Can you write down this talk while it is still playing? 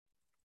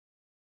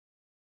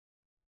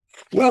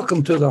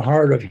Welcome to the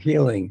Heart of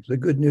Healing, the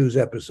Good News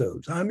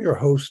episodes. I'm your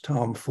host,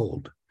 Tom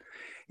Fuld.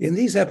 In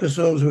these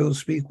episodes, we'll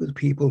speak with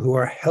people who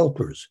are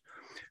helpers,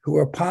 who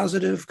are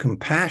positive,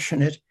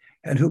 compassionate,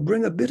 and who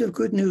bring a bit of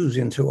good news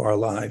into our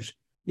lives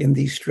in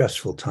these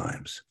stressful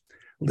times.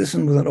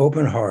 Listen with an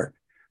open heart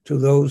to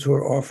those who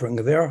are offering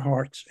their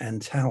hearts and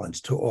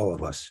talents to all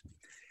of us.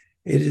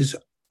 It is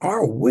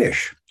our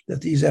wish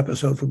that these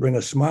episodes will bring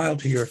a smile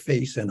to your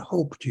face and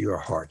hope to your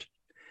heart.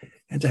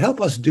 And to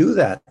help us do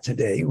that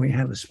today, we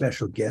have a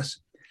special guest,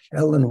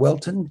 Ellen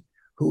Wealton,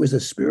 who is a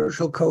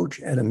spiritual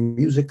coach and a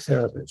music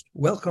therapist.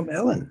 Welcome,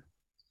 Ellen.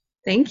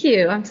 Thank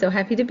you. I'm so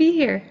happy to be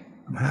here.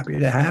 I'm happy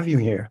to have you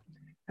here.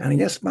 And I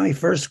guess my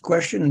first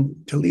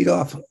question to lead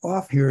off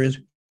here is,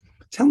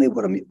 tell me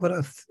what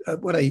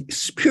a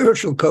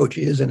spiritual coach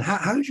is, and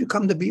how did you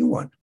come to be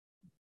one?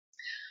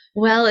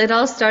 Well, it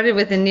all started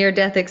with a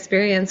near-death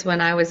experience when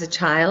I was a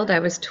child. I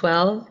was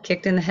 12,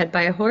 kicked in the head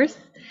by a horse.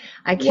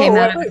 I came Whoa,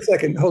 out wait of a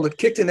second. Hold it.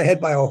 Kicked in the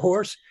head by a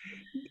horse?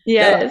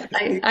 Yes,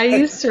 That, I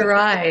used to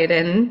ride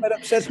and that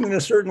upsets me in a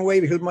certain way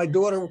because my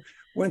daughter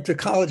went to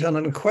college on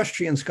an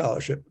equestrian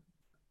scholarship.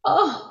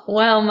 oh,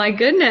 well, my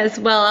goodness.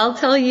 Well, I'll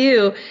tell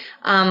you,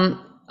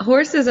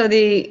 horses are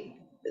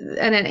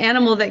an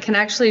animal that can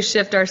actually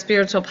shift our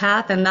spiritual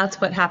path, and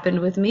that's what happened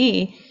with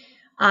me.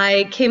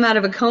 I came out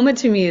of a coma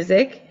to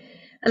music,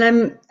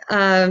 and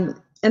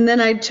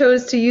then I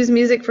chose to use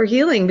music for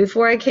healing.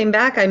 Before I came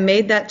back, I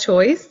made that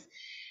choice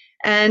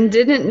and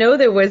didn't know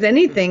there was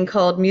anything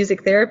called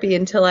music therapy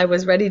until I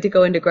was ready to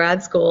go into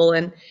grad school.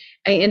 And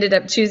I ended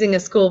up choosing a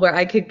school where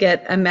I could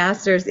get a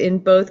master's in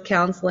both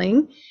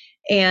counseling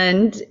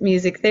and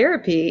music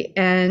therapy.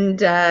 And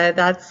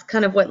that's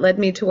kind of what led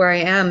me to where I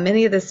am.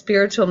 Many of the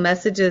spiritual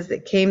messages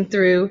that came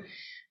through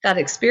that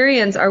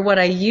experience are what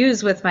I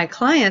use with my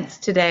clients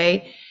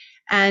today.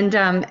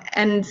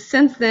 And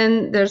since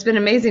then, there's been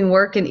amazing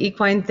work in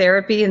equine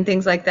therapy and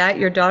things like that.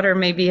 Your daughter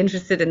may be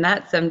interested in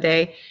that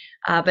someday.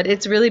 But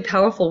it's really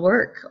powerful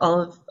work,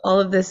 all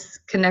of this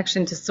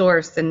connection to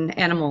source and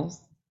animals.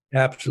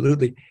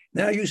 Absolutely.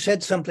 Now, you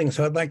said something,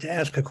 so I'd like to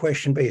ask a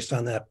question based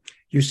on that.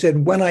 You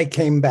said, when I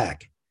came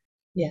back,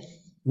 Yes.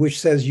 which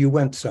says you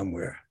went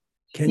somewhere.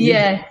 Can you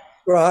Yeah.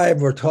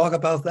 describe or talk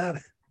about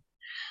that?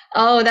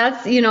 Oh,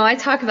 I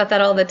talk about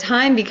that all the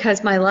time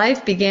because my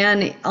life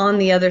began on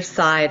the other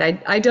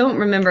side. I don't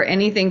remember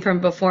anything from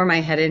before my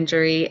head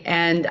injury,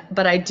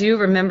 but I do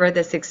remember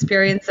this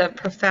experience of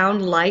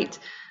profound light,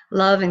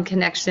 love, and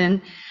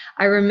connection.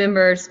 I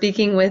remember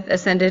speaking with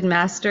ascended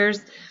masters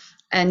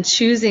and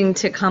choosing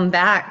to come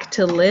back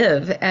to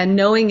live and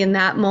knowing in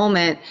that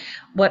moment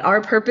what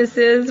our purpose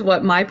is,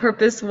 what my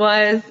purpose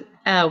was,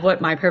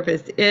 what my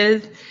purpose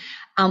is,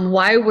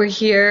 why we're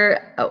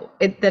here,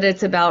 that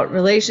it's about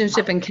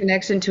relationship and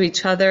connection to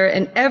each other.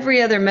 And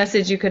every other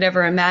message you could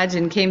ever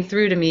imagine came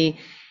through to me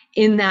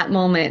in that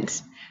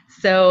moment.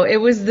 So it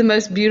was the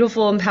most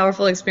beautiful and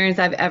powerful experience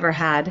I've ever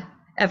had,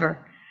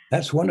 ever.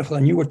 That's wonderful.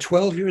 And you were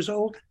 12 years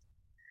old?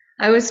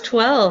 I was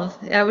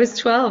 12. I was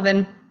 12.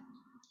 And,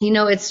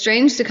 it's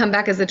strange to come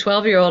back as a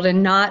 12-year-old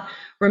and not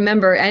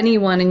remember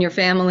anyone in your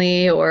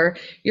family or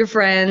your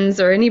friends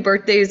or any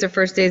birthdays or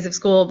first days of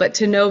school, but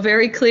to know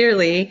very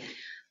clearly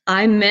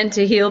I'm meant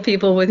to heal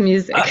people with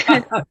music.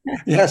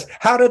 Yes.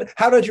 How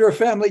did your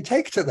family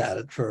take to that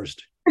at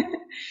first?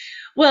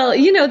 Well,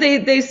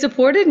 they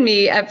supported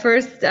me at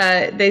first.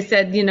 They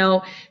said,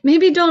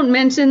 maybe don't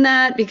mention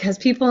that because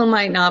people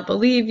might not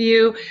believe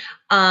you.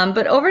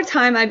 But over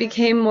time, I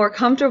became more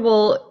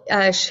comfortable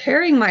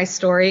sharing my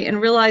story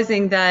and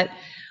realizing that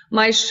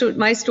my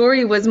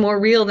story was more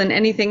real than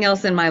anything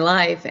else in my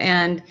life.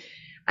 And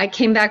I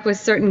came back with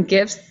certain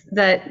gifts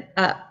that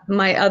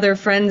my other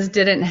friends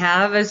didn't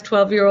have as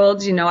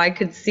 12-year-olds. I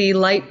could see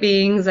light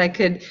beings. I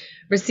could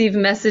receive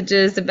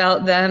messages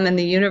about them and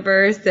the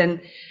universe. And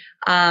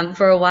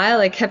for a while,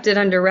 I kept it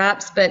under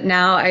wraps, but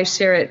now I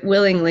share it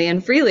willingly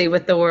and freely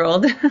with the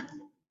world.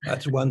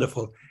 That's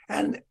wonderful.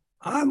 And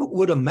I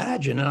would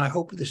imagine, and I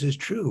hope this is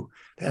true,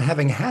 that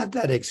having had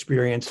that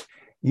experience,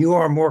 you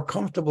are more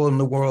comfortable in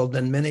the world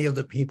than many of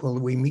the people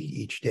we meet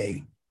each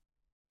day.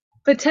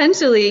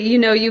 Potentially,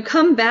 you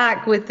come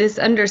back with this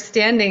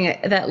understanding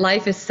that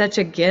life is such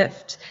a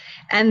gift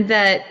and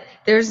that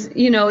there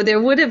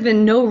would have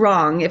been no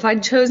wrong. If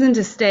I'd chosen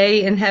to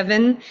stay in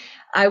heaven,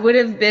 I would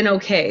have been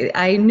okay.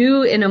 I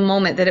knew in a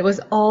moment that it was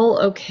all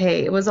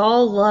okay. It was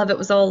all love. It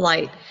was all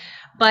light.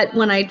 But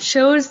when I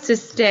chose to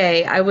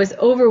stay, I was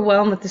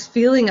overwhelmed with this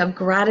feeling of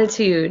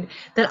gratitude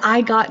that I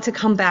got to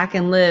come back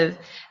and live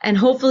and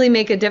hopefully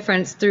make a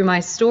difference through my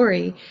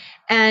story.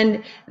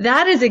 And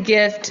that is a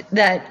gift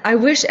that I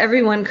wish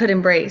everyone could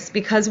embrace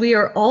because we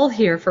are all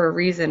here for a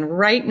reason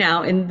right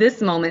now, in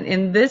this moment,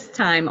 in this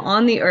time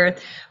on the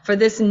earth, for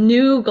this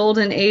new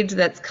golden age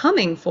that's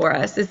coming for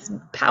us. This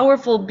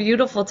powerful,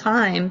 beautiful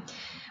time.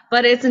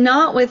 But it's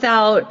not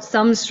without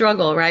some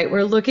struggle, right?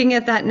 We're looking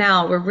at that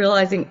now. We're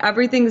realizing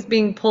everything's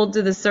being pulled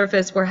to the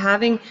surface. We're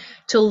having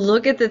to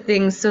look at the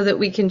things so that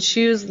we can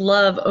choose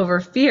love over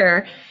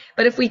fear.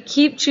 But if we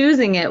keep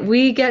choosing it,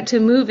 we get to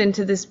move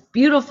into this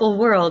beautiful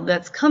world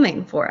that's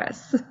coming for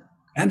us.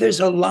 And there's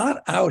a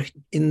lot out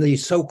in the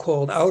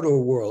so-called outer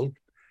world,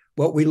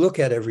 what we look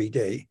at every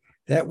day,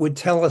 that would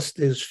tell us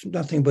there's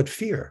nothing but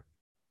fear.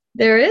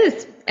 There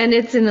is, and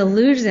it's an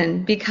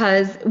illusion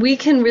because we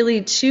can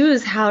really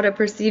choose how to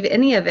perceive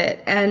any of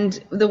it.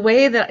 And the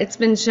way that it's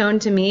been shown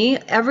to me,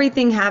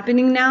 everything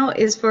happening now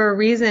is for a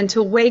reason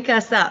to wake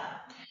us up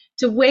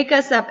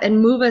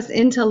and move us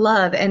into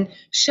love and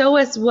show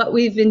us what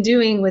we've been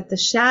doing with the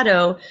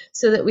shadow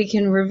so that we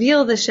can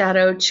reveal the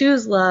shadow,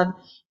 choose love,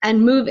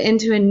 and move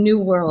into a new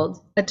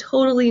world, a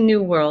totally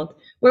new world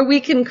where we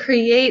can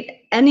create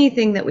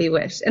anything that we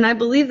wish. And I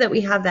believe that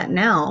we have that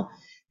now,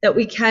 that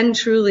we can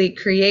truly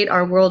create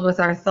our world with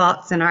our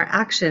thoughts and our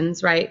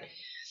actions, right?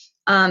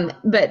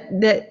 But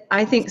that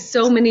I think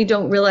so many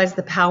don't realize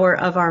the power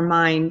of our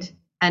mind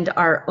and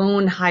our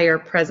own higher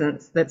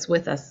presence that's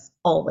with us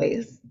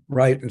always.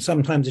 Right. And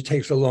sometimes it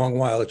takes a long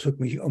while. It took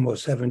me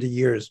almost 70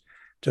 years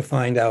to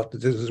find out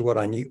that this is what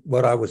I need,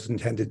 what I was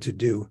intended to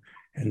do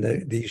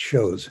in these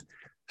shows.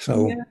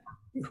 So yeah.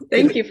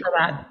 Thank you for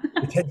that.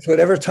 It takes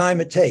whatever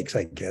time it takes,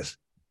 I guess.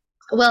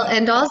 Well,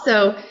 and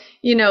also,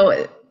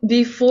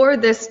 before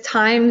this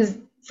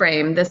time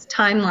frame, this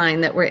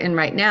timeline that we're in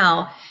right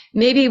now,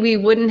 maybe we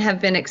wouldn't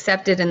have been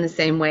accepted in the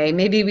same way.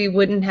 Maybe we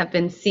wouldn't have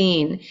been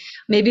seen.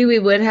 Maybe we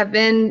would have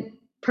been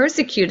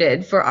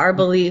persecuted for our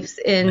beliefs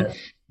in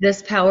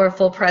this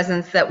powerful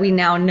presence that we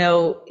now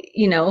know,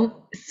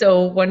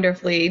 so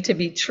wonderfully to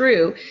be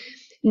true.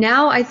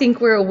 Now I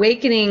think we're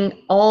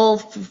awakening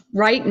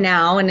right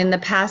now and in the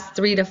past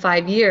 3 to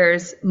 5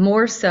 years,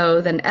 more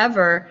so than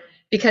ever,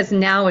 because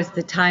now is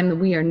the time that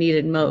we are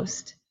needed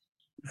most.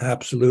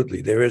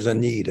 Absolutely. There is a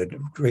need, a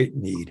great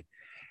need.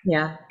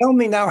 Yeah. Tell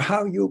me now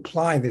how you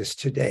apply this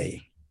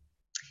today.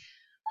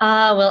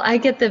 Well, I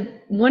get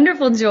the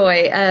wonderful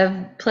joy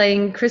of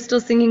playing crystal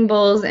singing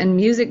bowls and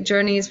music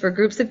journeys for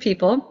groups of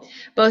people,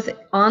 both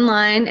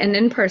online and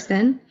in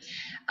person.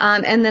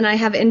 And then I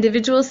have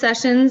individual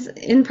sessions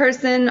in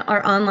person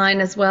or online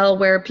as well,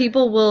 where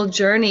people will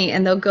journey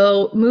and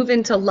they'll move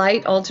into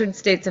light altered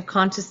states of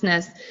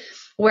consciousness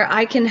where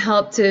I can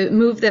help to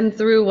move them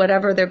through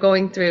whatever they're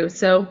going through.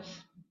 So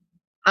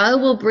I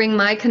will bring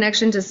my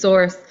connection to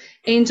source,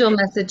 angel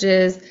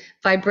messages,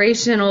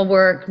 vibrational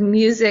work,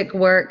 music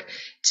work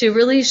to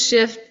really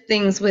shift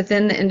things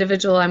within the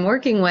individual I'm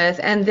working with.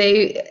 And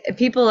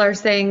people are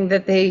saying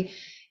that they,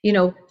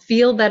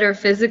 feel better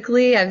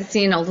physically. I've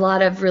seen a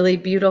lot of really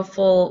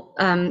beautiful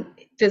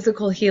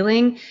physical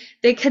healing.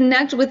 They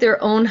connect with their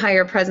own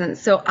higher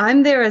presence. So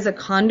I'm there as a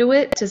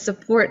conduit to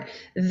support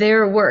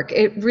their work.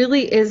 It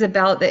really is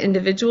about the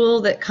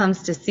individual that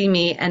comes to see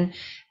me and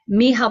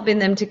me helping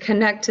them to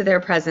connect to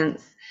their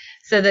presence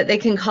so that they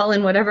can call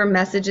in whatever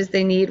messages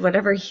they need,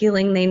 whatever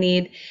healing they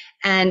need.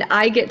 And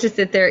I get to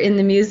sit there in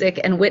the music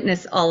and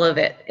witness all of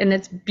it. And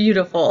it's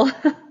beautiful.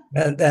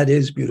 That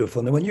is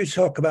beautiful. And when you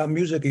talk about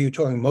music, are you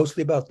talking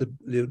mostly about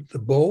the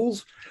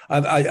bowls?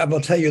 I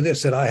will tell you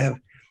this, that I have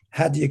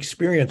had the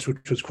experience,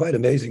 which was quite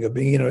amazing, of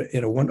being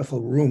in a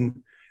wonderful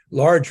room,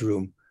 large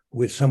room,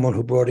 with someone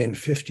who brought in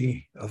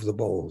 50 of the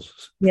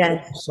bowls,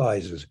 yes,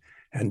 sizes,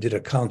 and did a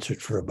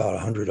concert for about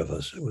 100 of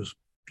us. It was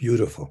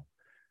beautiful.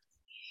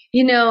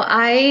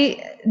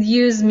 I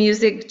use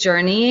music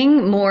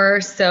journeying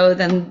more so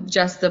than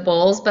just the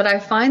bowls, but I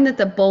find that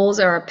the bowls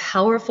are a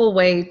powerful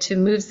way to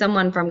move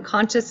someone from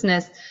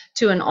consciousness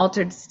to an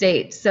altered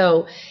state.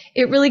 So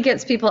it really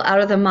gets people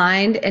out of the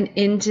mind and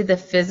into the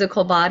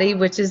physical body,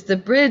 which is the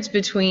bridge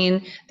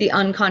between the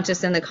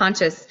unconscious and the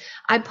conscious.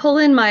 I pull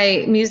in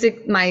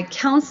my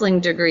counseling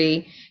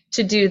degree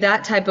to do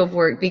that type of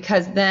work,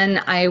 because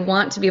then I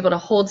want to be able to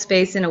hold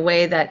space in a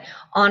way that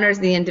honors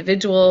the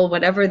individual,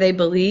 whatever they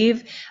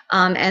believe,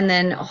 and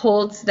then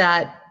holds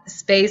that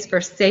space for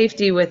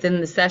safety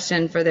within the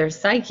session for their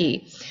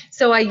psyche.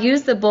 So I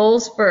use the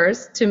bowls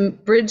first to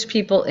bridge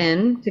people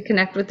in, to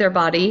connect with their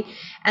body,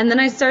 and then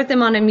I start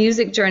them on a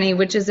music journey,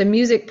 which is a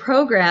music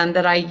program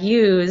that I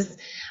use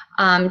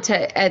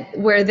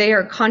where they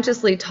are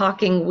consciously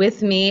talking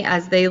with me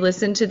as they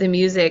listen to the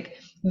music,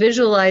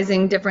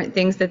 visualizing different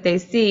things that they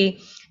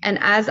see. And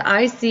as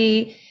I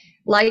see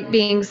light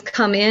beings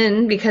come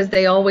in, because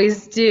they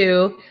always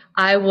do,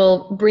 I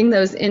will bring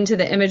those into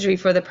the imagery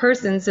for the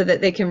person so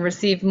that they can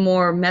receive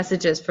more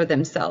messages for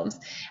themselves.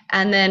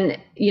 And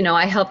then,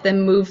 I help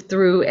them move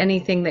through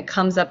anything that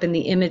comes up in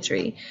the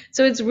imagery.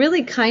 So it's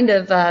really kind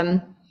of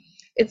a,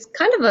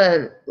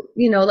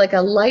 like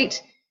a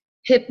light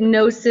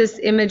hypnosis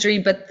imagery,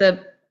 but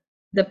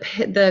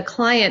the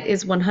client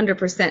is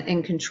 100%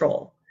 in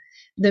control.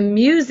 The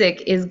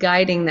music is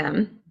guiding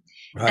them.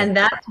 Right. And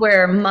that's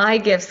where my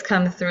gifts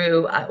come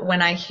through.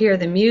 When I hear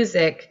the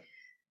music,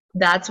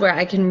 that's where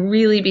I can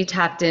really be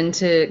tapped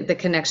into the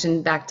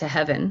connection back to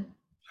heaven.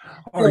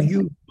 Are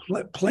you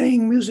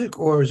playing music,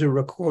 or is it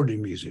recorded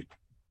music?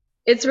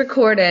 It's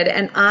recorded,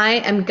 and I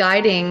am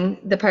guiding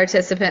the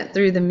participant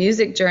through the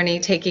music journey,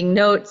 taking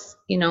notes,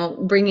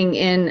 bringing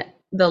in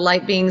the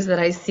light beings that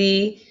I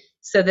see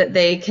so that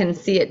they can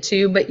see it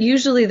too. But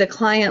usually the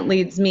client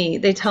leads me.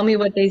 They tell me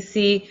what they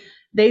see.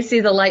 they see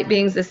the light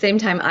beings the same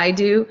time I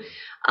do.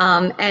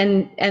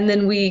 And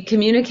then we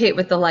communicate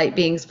with the light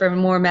beings for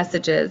more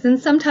messages. And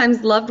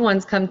sometimes loved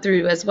ones come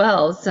through as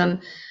well, some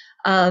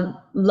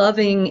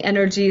loving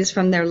energies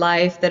from their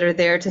life that are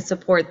there to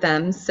support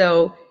them.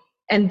 So,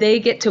 and they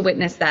get to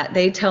witness that.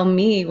 They tell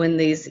me when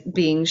these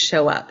beings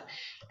show up.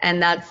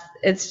 And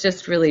it's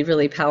just really,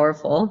 really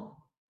powerful.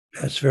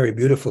 That's very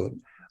beautiful.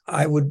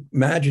 I would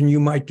imagine you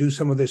might do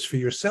some of this for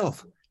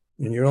yourself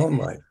in your own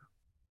life.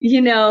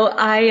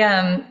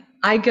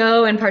 I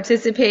go and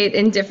participate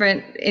in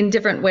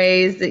different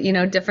ways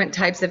that, different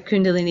types of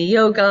Kundalini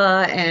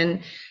yoga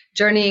and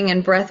journeying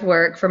and breath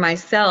work for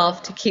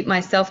myself to keep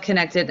myself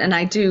connected. And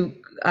I do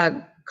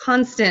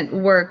constant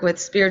work with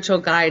spiritual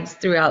guides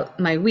throughout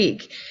my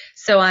week.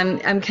 So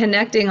I'm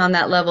connecting on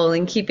that level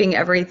and keeping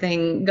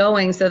everything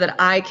going so that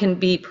I can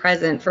be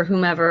present for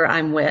whomever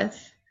I'm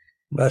with.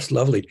 That's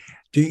lovely.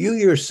 Do you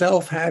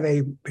yourself have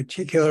a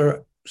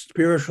particular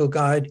spiritual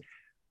guide?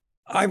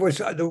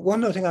 The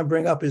one other thing I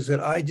bring up is that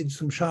I did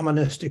some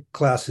shamanistic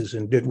classes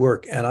and did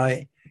work, and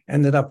I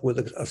ended up with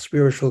a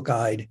spiritual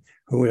guide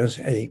who was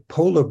a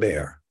polar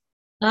bear.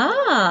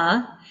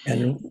 Ah.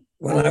 And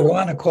when I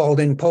want to call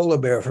in polar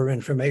bear for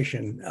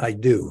information, I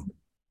do.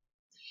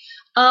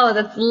 Oh,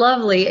 that's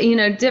lovely.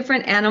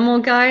 Different animal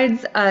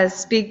guides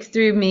speak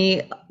through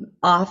me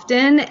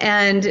often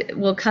and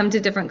will come to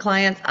different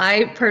clients.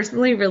 I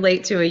personally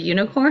relate to a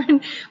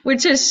unicorn,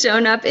 which has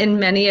shown up in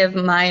many of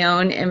my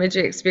own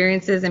imagery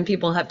experiences, and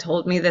people have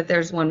told me that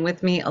there's one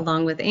with me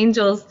along with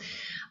angels.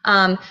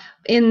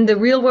 In the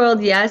real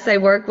world, yes, I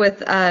do work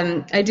with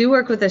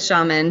a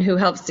shaman who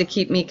helps to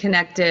keep me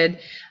connected.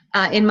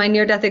 In my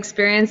near-death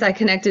experience, I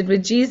connected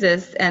with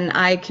Jesus, and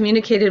I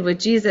communicated with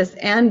Jesus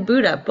and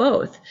Buddha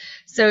both.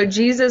 So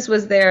Jesus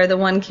was there, the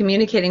one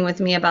communicating with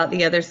me about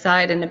the other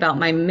side and about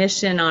my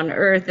mission on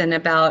earth and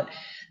about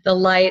the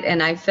light,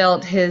 and I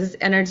felt his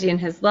energy and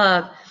his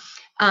love.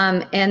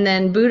 And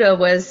then Buddha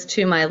was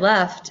to my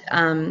left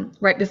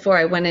right before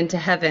I went into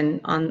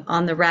heaven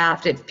on the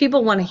raft. If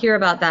people want to hear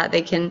about that,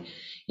 they can,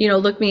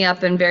 look me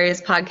up in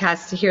various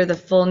podcasts to hear the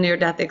full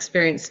near-death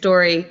experience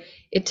story.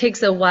 It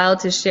takes a while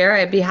to share.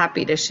 I'd be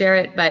happy to share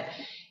it, but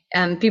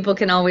people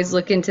can always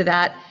look into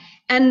that.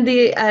 And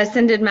the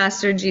Ascended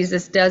Master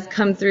Jesus does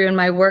come through in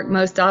my work.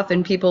 Most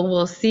often people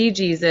will see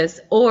Jesus,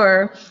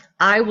 or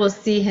I will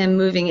see him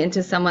moving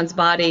into someone's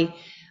body.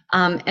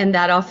 And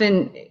that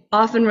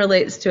often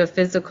relates to a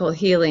physical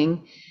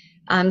healing.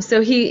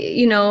 So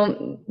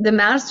the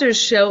masters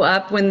show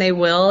up when they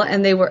will,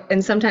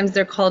 and sometimes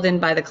they're called in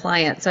by the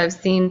client. So I've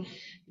seen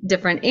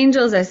different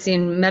angels, I've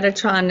seen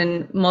Metatron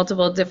and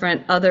multiple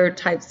different other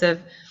types of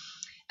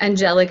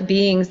angelic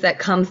beings that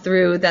come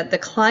through that the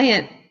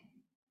client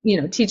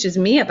teaches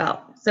me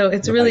about. So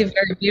it's really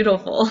very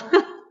beautiful.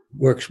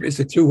 It's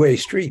a two-way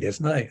street. It's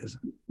nice.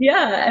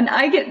 Yeah.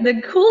 And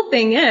the cool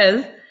thing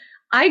is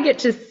I get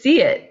to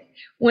see it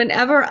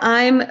whenever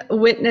I'm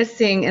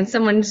witnessing and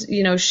someone's,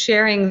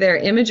 sharing their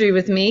imagery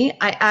with me.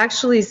 I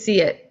actually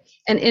see it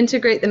and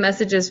integrate the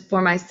messages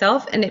for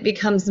myself, and it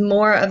becomes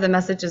more of the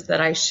messages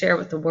that I share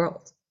with the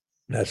world.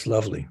 That's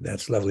lovely.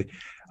 That's lovely.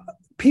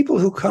 People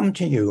who come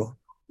to you,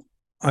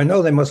 I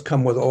know they must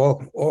come with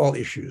all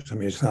issues. I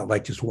mean, it's not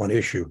like just one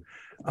issue.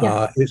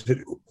 Yeah. Is it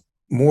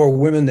more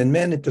women than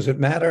men? Does it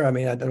matter? I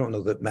mean, I don't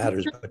know that it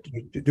matters, but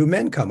do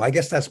men come? I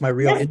guess that's my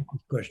real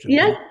question.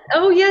 Yes.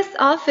 Oh, yes,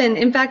 often.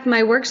 In fact,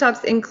 my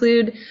workshops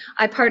include,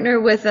 I partner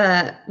with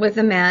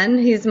a man.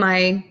 He's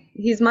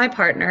my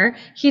partner.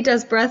 He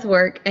does breath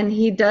work, and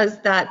he does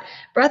that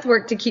breath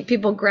work to keep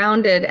people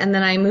grounded. And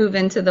then I move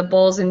into the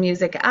bowls and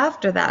music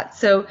after that.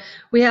 So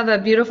we have a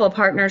beautiful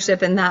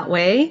partnership in that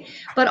way.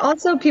 But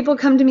also people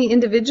come to me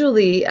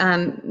individually.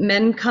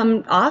 Men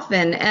come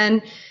often.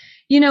 And,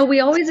 we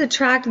always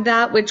attract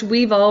that which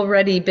we've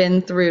already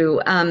been through.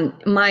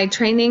 My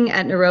training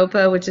at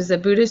Naropa, which is a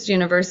Buddhist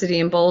university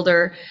in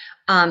Boulder,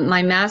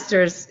 my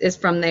master's is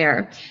from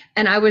there.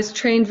 And I was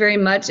trained very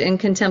much in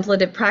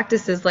contemplative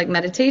practices like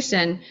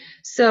meditation.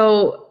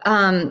 So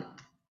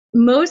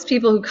most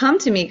people who come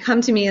to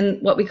me in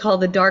what we call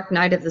the dark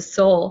night of the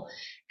soul.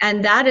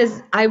 And that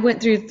is, I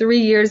went through 3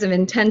 years of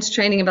intense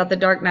training about the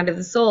dark night of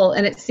the soul.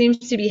 And it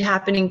seems to be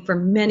happening for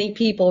many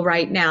people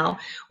right now,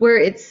 where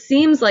it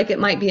seems like it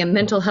might be a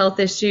mental health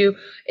issue.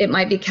 It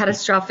might be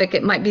catastrophic.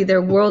 It might be their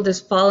world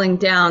is falling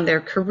down, their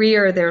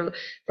career, their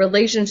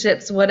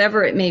relationships,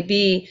 whatever it may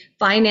be,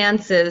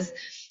 finances.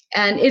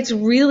 And it's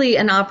really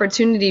an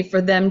opportunity for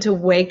them to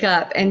wake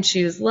up and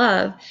choose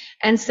love.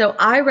 And so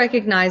I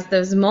recognize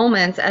those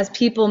moments as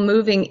people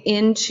moving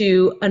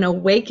into an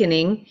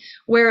awakening,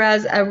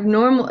 whereas a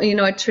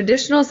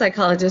traditional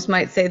psychologist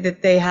might say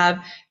that they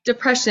have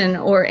depression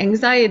or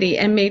anxiety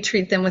and may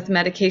treat them with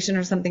medication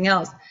or something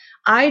else.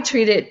 I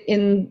treat it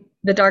in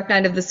the Dark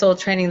Night of the Soul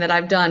training that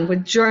I've done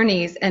with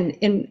journeys and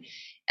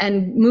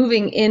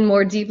moving in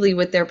more deeply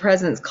with their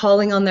presence,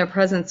 calling on their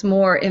presence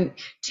more, and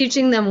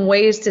teaching them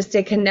ways to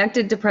stay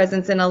connected to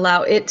presence and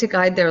allow it to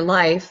guide their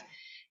life.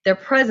 their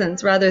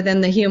presence rather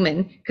than the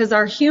human, because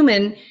our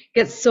human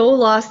gets so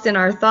lost in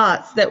our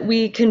thoughts that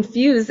we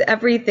confuse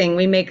everything.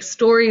 We make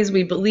stories,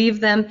 we believe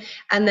them,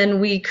 and then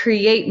we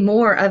create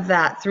more of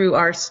that through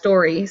our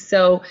story.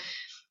 So,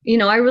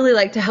 I really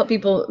like to help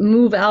people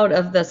move out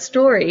of the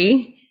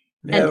story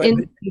and Yeah,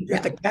 in. you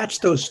have to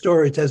catch those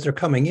stories as they're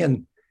coming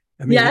in.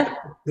 I mean, Yes.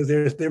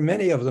 there are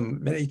many of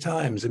them, many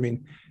times. I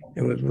mean,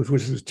 which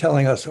was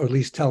telling us, or at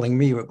least telling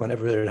me,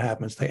 whenever it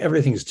happens, like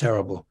everything's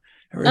terrible,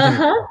 everything,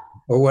 Uh-huh.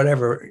 or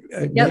whatever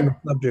name Yep. of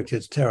subject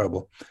is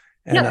terrible,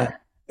 and Yep.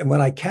 and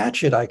when I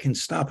catch it, I can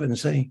stop it and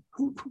say,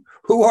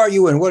 who are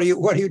you, and what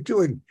are you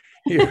doing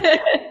here?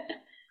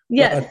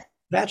 Yes.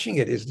 But catching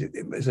it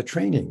is a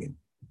training.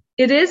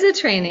 It is a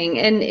training,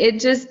 and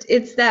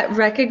it's that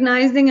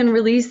recognizing and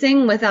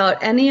releasing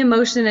without any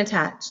emotion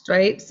attached,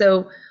 right?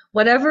 So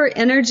whatever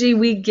energy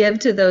we give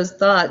to those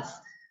thoughts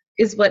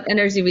is what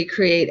energy we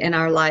create in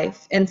our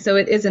life. And so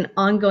it is an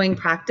ongoing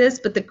practice.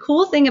 But the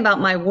cool thing about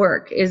my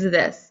work is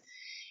this: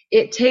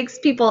 it takes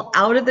people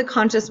out of the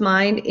conscious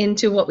mind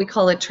into what we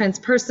call a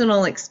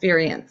transpersonal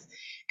experience.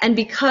 And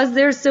because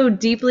they're so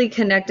deeply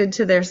connected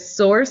to their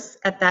source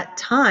at that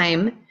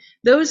time,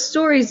 those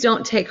stories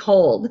don't take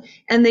hold.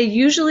 And they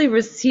usually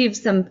receive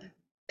some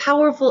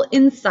powerful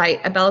insight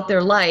about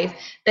their life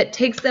that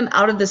takes them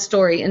out of the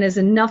story and is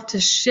enough to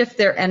shift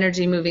their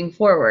energy moving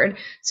forward.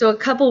 So a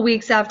couple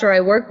weeks after I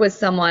work with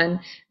someone,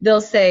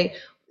 they'll say,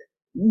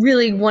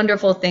 really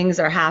wonderful things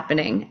are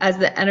happening as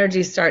the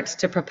energy starts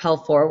to propel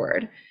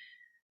forward.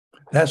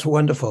 That's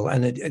wonderful,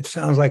 and it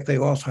sounds like they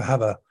also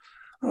have a,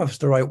 I don't know if it's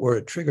the right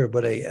word, trigger,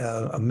 but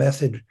a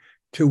method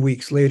 2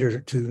 weeks later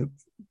to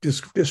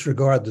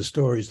disregard the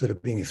stories that are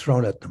being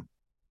thrown at them.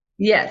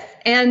 Yes,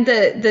 and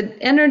the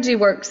energy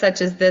work such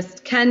as this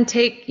can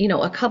take,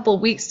 a couple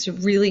weeks to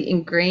really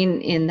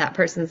ingrain in that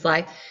person's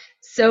life.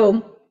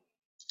 So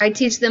I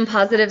teach them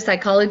positive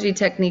psychology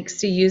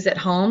techniques to use at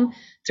home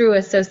through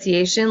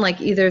association,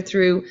 like either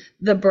through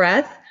the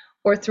breath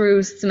or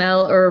through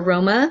smell or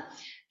aroma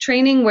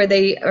training, where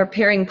they are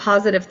pairing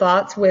positive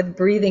thoughts with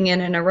breathing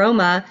in an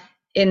aroma,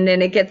 and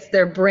then it gets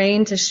their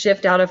brain to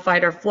shift out of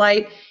fight or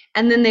flight,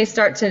 and then they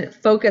start to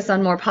focus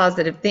on more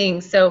positive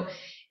things. So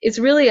it's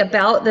really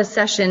about the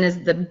session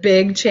is the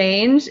big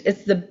change,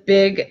 it's the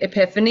big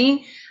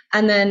epiphany,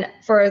 and then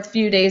for a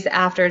few days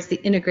after, it's the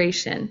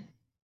integration.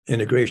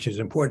 Integration is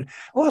important.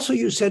 Also,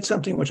 you said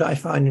something which I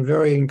find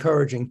very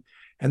encouraging,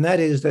 and that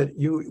is that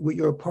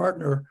your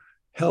partner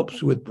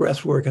helps with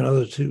breath work and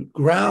others to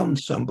ground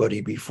somebody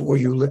before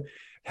you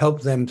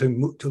help them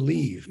to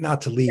leave,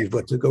 not to leave,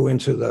 but to go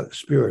into the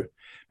spirit,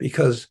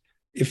 because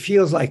it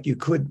feels like you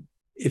could,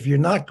 if you're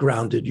not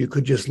grounded, you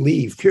could just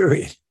leave,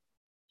 period.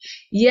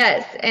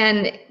 Yes,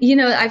 and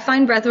I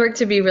find breath work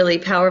to be really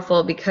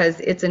powerful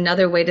because it's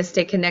another way to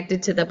stay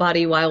connected to the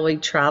body while we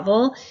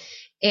travel.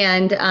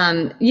 And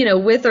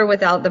with or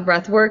without the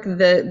breath work,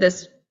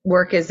 this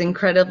work is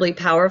incredibly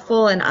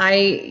powerful. And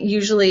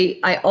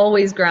I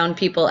always ground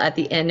people at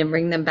the end and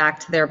bring them back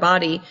to their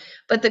body.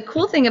 But the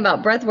cool thing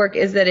about breath work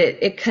is that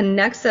it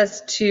connects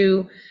us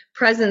to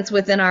presence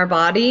within our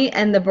body,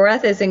 and the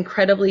breath is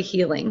incredibly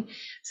healing.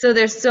 So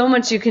there's so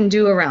much you can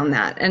do around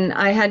that. And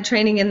I had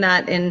training in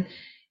that in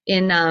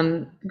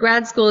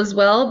grad school as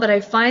well. But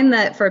I find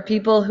that for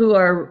people who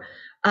are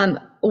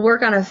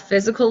work on a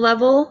physical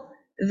level,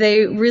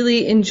 they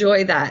really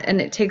enjoy that,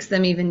 and it takes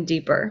them even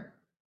deeper.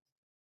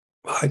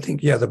 I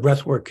think, yeah, the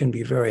breath work can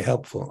be very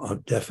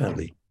helpful,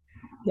 definitely.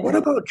 What Yeah.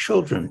 about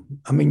children?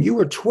 I mean, you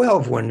were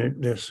 12 when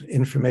this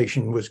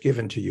information was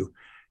given to you.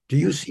 Do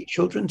you see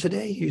children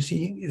today? You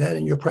see that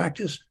in your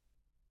practice?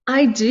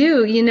 I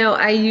do.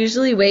 I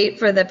usually wait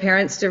for the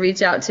parents to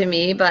reach out to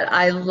me, but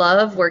I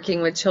love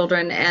working with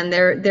children, and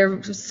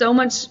they're so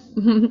much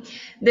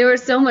they are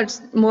so much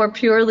more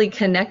purely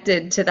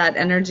connected to that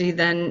energy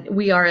than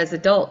we are as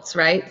adults,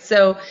 right?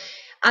 So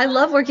I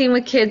love working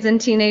with kids and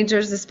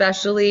teenagers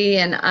especially,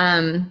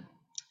 and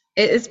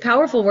it's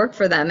powerful work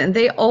for them, and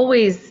they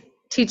always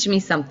teach me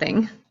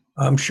something.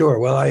 I'm sure.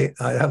 Well, I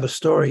have a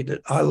story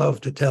that I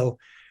love to tell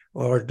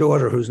our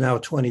daughter, who's now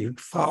 20,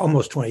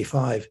 almost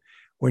 25,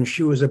 when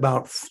she was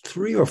about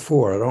 3 or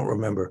 4, I don't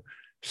remember,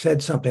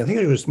 said something. I think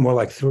it was more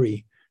like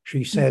 3.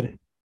 She said,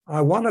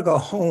 I want to go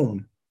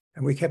home.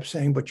 And we kept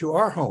saying, but you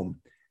are home.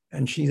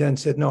 And she then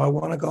said, no, I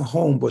want to go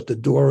home, but the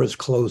door is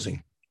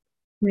closing.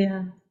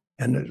 Yeah.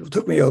 And it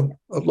took me a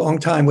long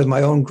time with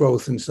my own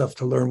growth and stuff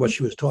to learn what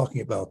she was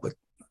talking about. But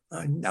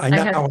I I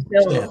now have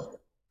understand. chills.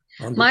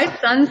 My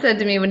son said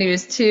to me when he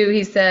was 2,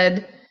 he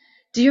said,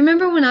 do you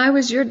remember when I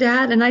was your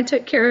dad and I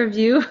took care of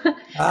you?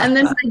 And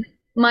then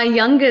my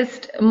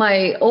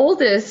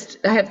oldest,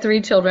 I have 3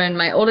 children.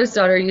 My oldest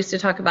daughter used to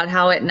talk about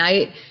how at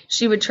night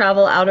she would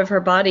travel out of her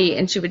body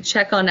and she would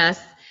check on us,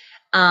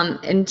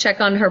 and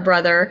check on her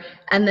brother,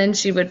 and then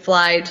she would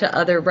fly to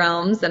other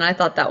realms. And I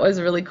thought that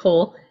was really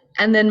cool.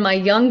 And then my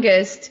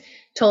youngest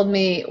told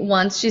me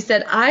once, she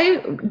said, I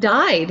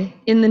died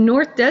in the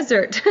North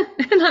Desert.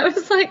 And I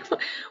was like,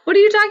 what are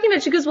you talking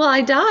about? She goes, well,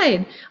 I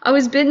died. I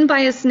was bitten by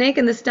a snake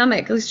in the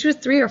stomach. At least she was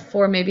 3 or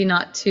 4, maybe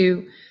not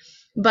 2.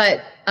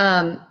 But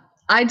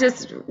I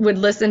just would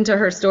listen to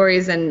her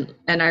stories and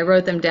I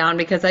wrote them down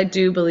because I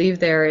do believe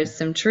there is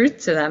some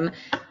truth to them,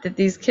 that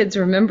these kids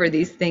remember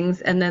these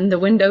things and then the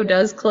window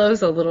does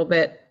close a little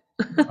bit.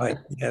 Right.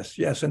 Yes.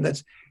 Yes. And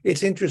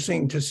it's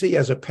interesting to see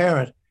as a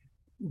parent,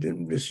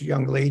 this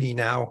young lady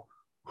now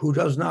who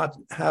does not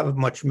have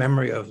much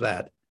memory of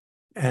that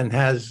and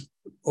has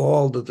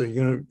all that the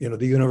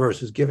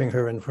universe is giving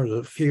her in terms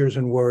of fears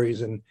and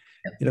worries and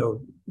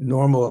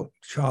normal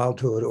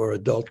childhood or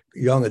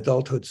young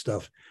adulthood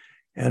stuff.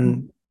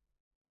 And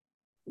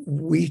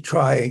we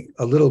try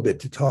a little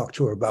bit to talk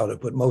to her about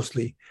it, but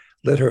mostly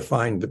let her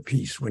find the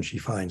peace when she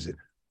finds it.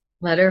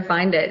 Let her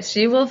find it.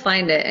 She will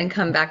find it and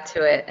come back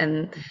to it.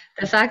 And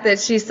the fact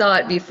that she saw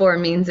it before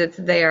means it's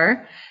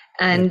there.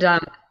 Yeah. And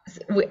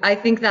I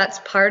think that's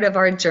part of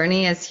our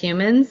journey as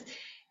humans,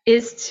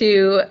 is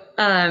to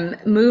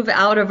move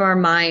out of our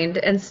mind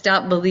and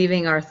stop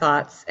believing our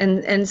thoughts,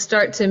 and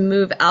start to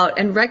move out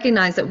and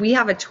recognize that we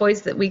have a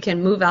choice, that we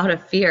can move out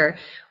of fear.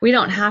 We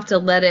don't have to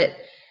let it,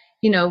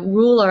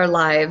 rule our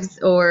lives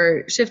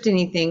or shift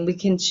anything. We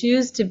can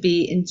choose to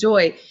be in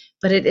joy,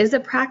 but it is a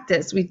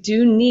practice. We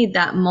do need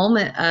that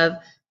moment of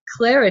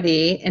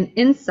clarity and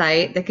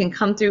insight that can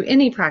come through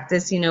any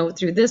practice,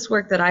 through this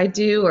work that I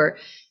do, or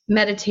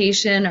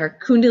meditation, or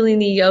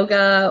Kundalini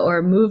yoga,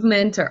 or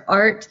movement, or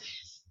art,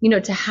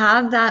 to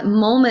have that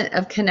moment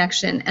of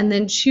connection and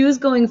then choose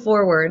going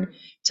forward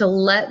to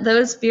let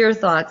those fear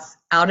thoughts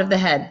out of the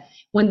head.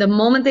 When the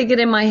moment they get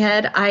in my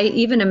head, I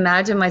even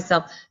imagine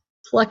myself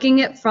plucking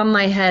it from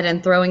my head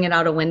and throwing it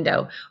out a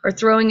window or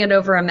throwing it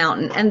over a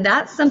mountain. And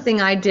that's something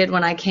I did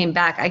when I came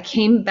back. I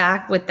came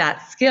back with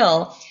that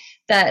skill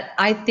that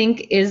I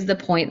think is the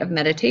point of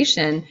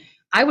meditation.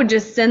 I would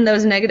just send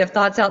those negative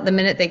thoughts out the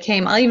minute they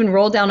came. I'll even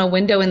roll down a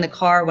window in the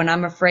car when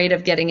I'm afraid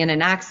of getting in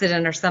an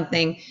accident or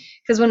something.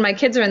 Because when my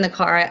kids are in the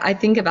car, I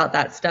think about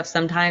that stuff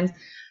sometimes.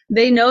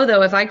 They know,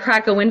 though, if I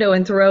crack a window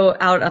and throw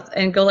out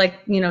and go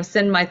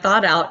send my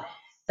thought out,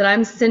 that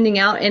I'm sending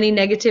out any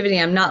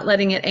negativity. I'm not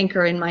letting it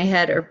anchor in my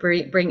head or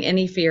bring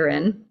any fear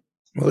in.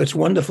 Well, it's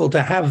wonderful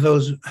to have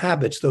those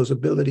habits, those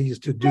abilities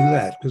to do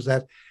that, because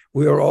that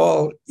we are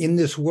all in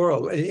this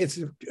world. It's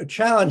a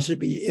challenge to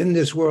be in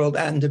this world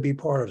and to be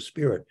part of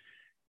spirit.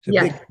 It's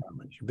a Yes.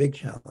 big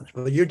challenge.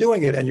 But you're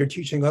doing it and you're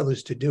teaching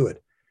others to do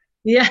it.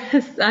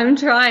 Yes, I'm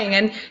trying.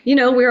 And,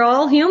 we're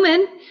all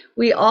human.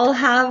 We all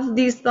have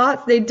these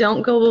thoughts. They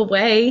don't go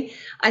away.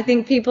 I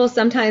think people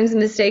sometimes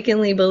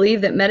mistakenly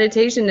believe that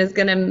meditation is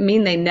going to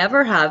mean they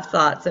never have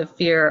thoughts of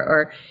fear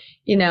or,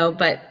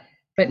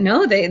 but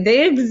no,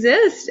 they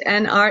exist,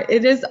 and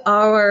it is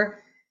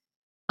our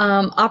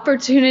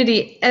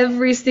opportunity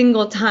every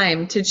single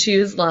time to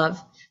choose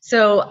love.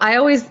 So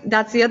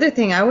that's the other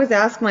thing. I always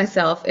ask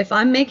myself, if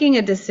I'm making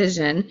a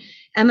decision,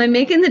 am I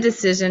making the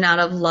decision out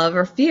of love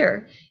or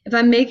fear? If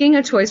I'm making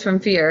a choice from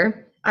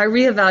fear, I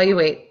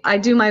reevaluate. I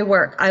do my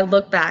work. I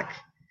look back.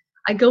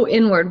 I go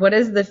inward. What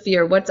is the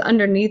fear? What's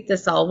underneath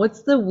this all?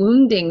 What's the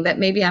wounding that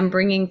maybe I'm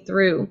bringing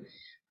through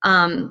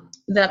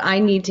that I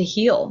need to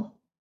heal?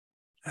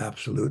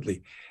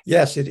 Absolutely.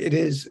 Yes, it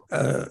is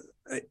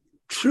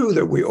true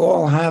that we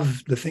all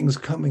have the things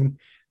coming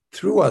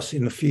through us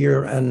in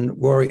fear and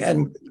worry.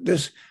 And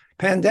this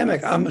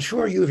pandemic, I'm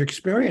sure you've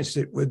experienced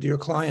it with your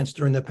clients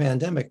during the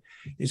pandemic.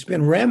 It's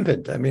been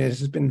rampant. I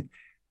mean,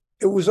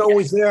 it was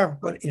always there,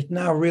 but it's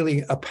now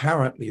really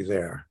apparently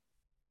there.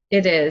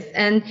 It is.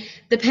 And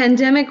the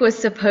pandemic was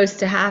supposed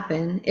to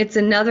happen. It's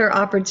another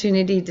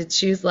opportunity to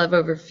choose love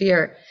over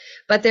fear.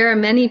 But there are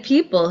many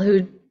people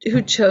who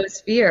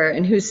chose fear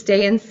and who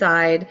stay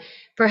inside,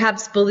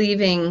 perhaps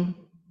believing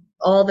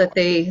all that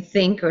they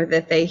think or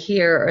that they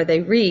hear or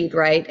they read,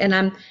 right? And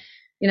I'm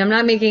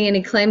not making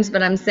any claims,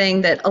 but I'm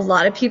saying that a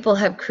lot of people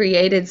have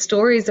created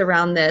stories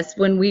around this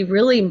when we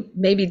really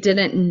maybe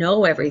didn't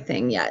know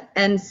everything yet.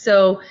 And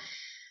so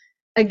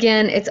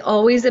again, it's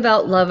always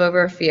about love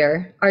over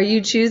fear. Are you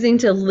choosing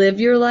to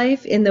live your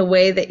life in the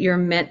way that you're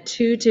meant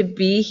to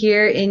be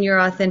here in your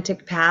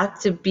authentic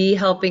path, to be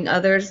helping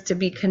others, to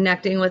be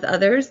connecting with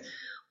others?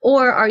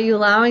 Or are you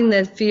allowing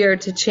the fear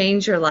to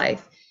change your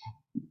life?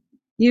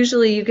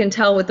 Usually you can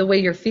tell with the way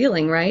you're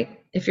feeling, right?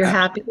 If you're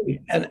happy.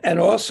 And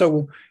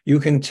also you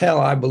can tell,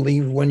 I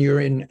believe, when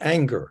you're in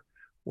anger.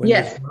 When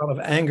Yes. there's a lot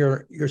of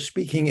anger, you're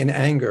speaking in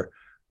anger,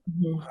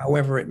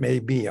 however it may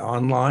be,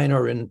 online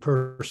or in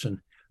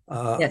person.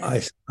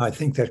 Yes. I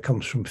think that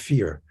comes from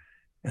fear.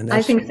 And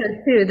I think so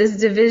too. This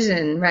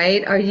division,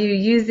 right? Are you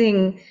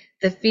using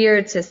the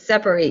fear to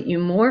separate you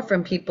more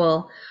from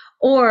people,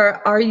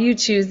 or are you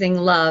choosing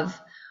love,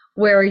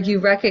 where you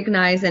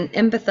recognize and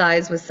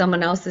empathize with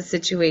someone else's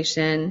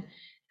situation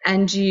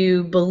and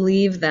you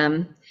believe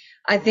them?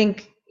 I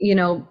think,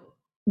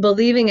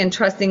 believing and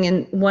trusting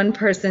in one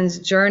person's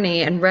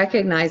journey and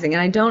recognizing,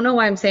 and I don't know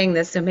why I'm saying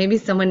this, so maybe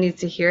someone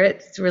needs to hear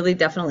it. It's really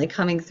definitely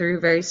coming through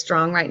very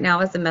strong right now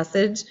as a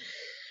message,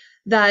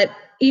 that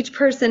each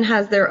person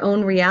has their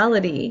own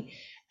reality,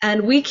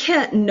 and we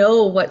can't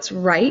know what's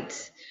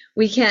right.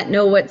 We can't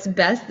know what's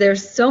best.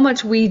 There's so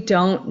much we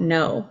don't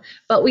know,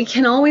 but we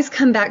can always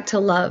come back to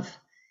love.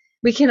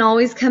 We can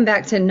always come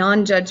back to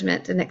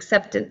non-judgment and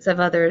acceptance of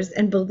others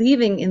and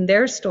believing in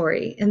their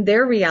story and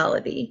their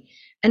reality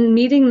and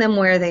meeting them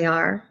where they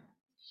are.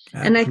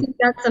 And I think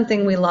that's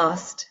something we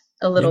lost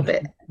a little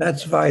bit.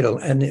 That's vital.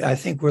 And I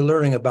think we're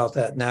learning about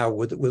that now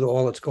with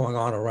all that's going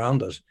on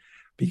around us,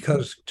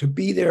 because to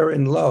be there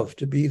in love,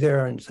 to be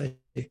there and say,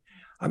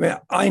 I mean,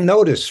 I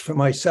notice for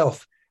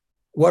myself,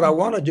 what I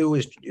want to do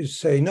is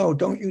say, no,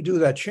 don't you do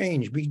that,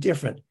 change, be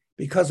different,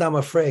 because I'm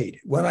afraid.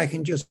 When I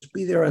can just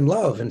be there in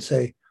love and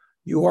say,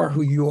 you are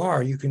who you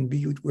are, you can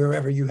be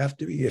wherever you have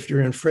to be. If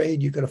you're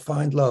afraid, you got to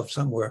find love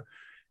somewhere.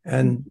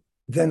 And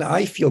then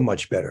I feel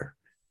much better.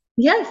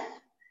 Yes.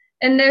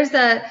 And there's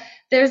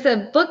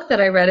a book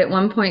that I read at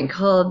one point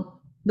called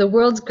The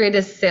World's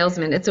Greatest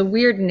Salesman. It's a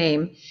weird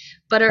name,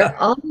 but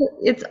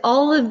it's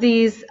all of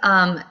these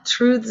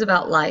truths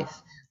about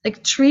life.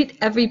 Like, treat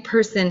every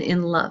person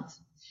in love.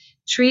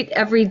 Treat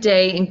every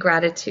day in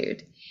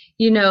gratitude.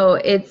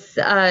 It's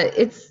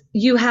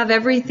you have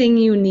everything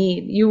you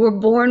need. You were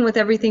born with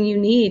everything you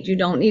need. You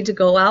don't need to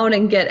go out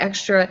and get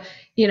extra,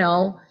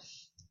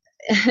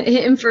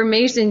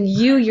 information.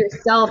 You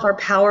yourself are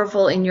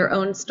powerful in your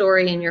own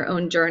story and your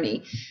own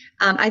journey.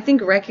 I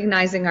think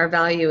recognizing our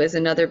value is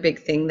another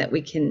big thing that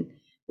we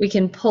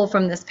can pull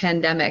from this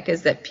pandemic,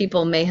 is that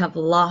people may have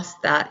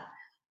lost that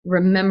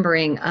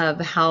remembering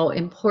of how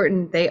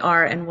important they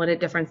are and what a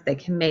difference they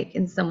can make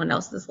in someone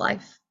else's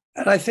life.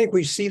 And I think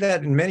we see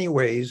that in many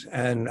ways.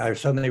 And I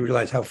suddenly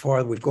realize how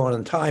far we've gone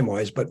in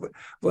time-wise. But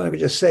let me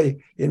just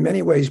say, in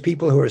many ways,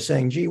 people who are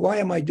saying, gee, why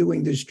am I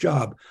doing this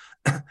job?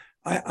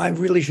 I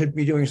really should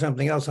be doing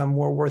something else. I'm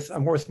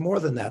worth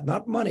more than that.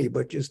 Not money,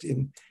 but just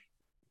in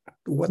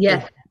what.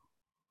 Yes.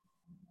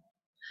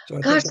 So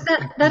gosh,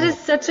 that is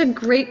such a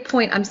great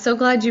point. I'm so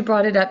glad you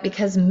brought it up,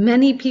 because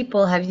many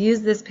people have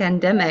used this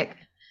pandemic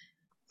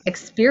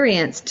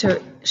experience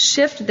to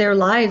shift their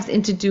lives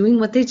into doing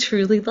what they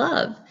truly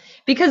love,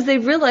 because they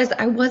realized,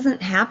 I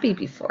wasn't happy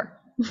before.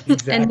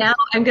 Exactly. And now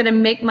I'm going to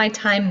make my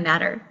time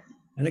matter.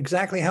 And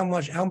exactly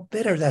how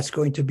better that's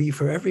going to be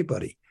for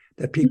everybody,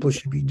 that people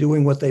should be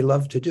doing what they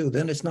love to do.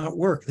 Then it's not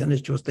work. Then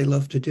it's just they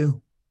love to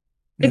do.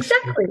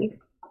 Exactly.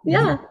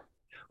 Yeah.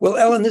 Well,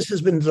 Ellen, this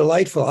has been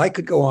delightful. I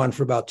could go on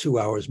for about 2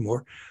 hours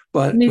more,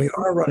 but we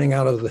are running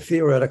out of the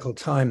theoretical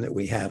time that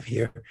we have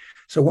here.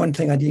 So one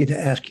thing I need to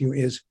ask you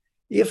is,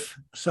 if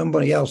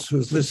somebody else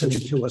who's listening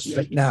to us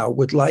right now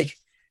would like,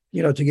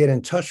 to get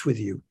in touch with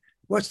you,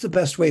 what's the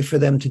best way for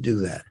them to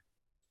do that?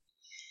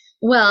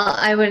 Well,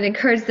 I would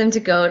encourage them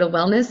to go to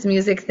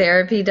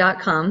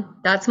wellnessmusictherapy.com.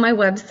 That's my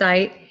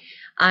website.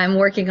 I'm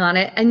working on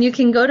it. And you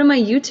can go to my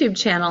YouTube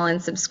channel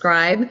and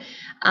subscribe.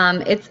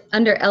 It's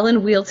under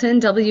Ellen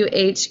Wealton,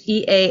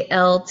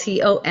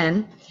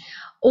 Whealton.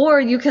 Or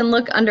you can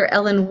look under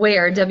Ellen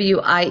Weir,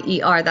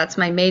 Wier. That's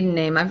my maiden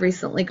name. I've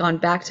recently gone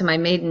back to my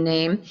maiden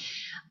name.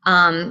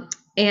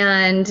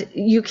 And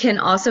you can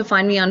also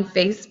find me on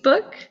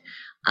Facebook.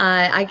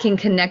 I can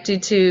connect you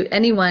to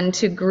anyone,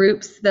 to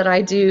groups that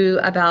I do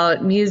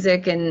about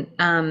music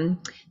and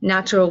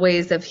natural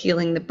ways of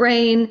healing the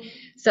brain.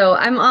 So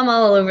I'm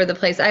all over the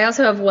place. I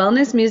also have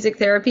Wellness Music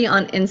Therapy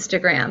on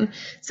Instagram.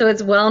 So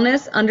it's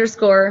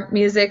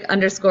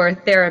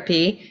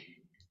wellness_music_therapy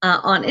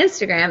on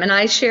Instagram. And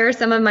I share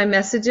some of my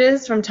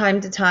messages from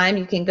time to time.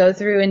 You can go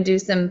through and do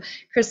some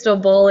crystal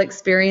bowl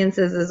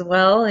experiences as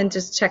well, and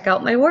just check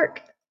out my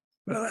work.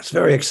 Well, that's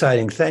very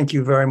exciting. Thank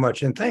you very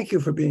much. And thank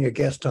you for being a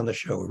guest on the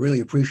show. I really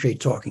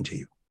appreciate talking to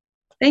you.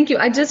 Thank you.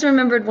 I just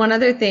remembered one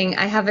other thing.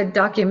 I have a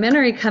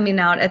documentary coming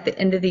out at the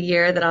end of the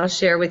year that I'll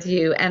share with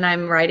you, and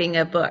I'm writing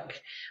a book.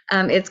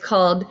 It's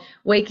called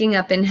Waking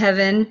Up in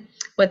Heaven,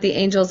 What the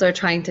Angels Are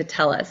Trying to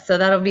Tell Us. So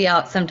that'll be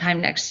out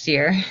sometime next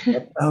year.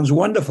 That sounds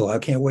wonderful. I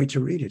can't wait to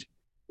read it.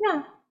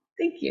 Yeah,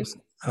 thank you.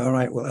 All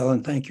right. Well,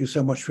 Ellen, thank you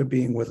so much for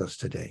being with us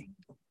today.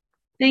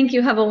 Thank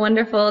you. Have a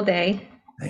wonderful day.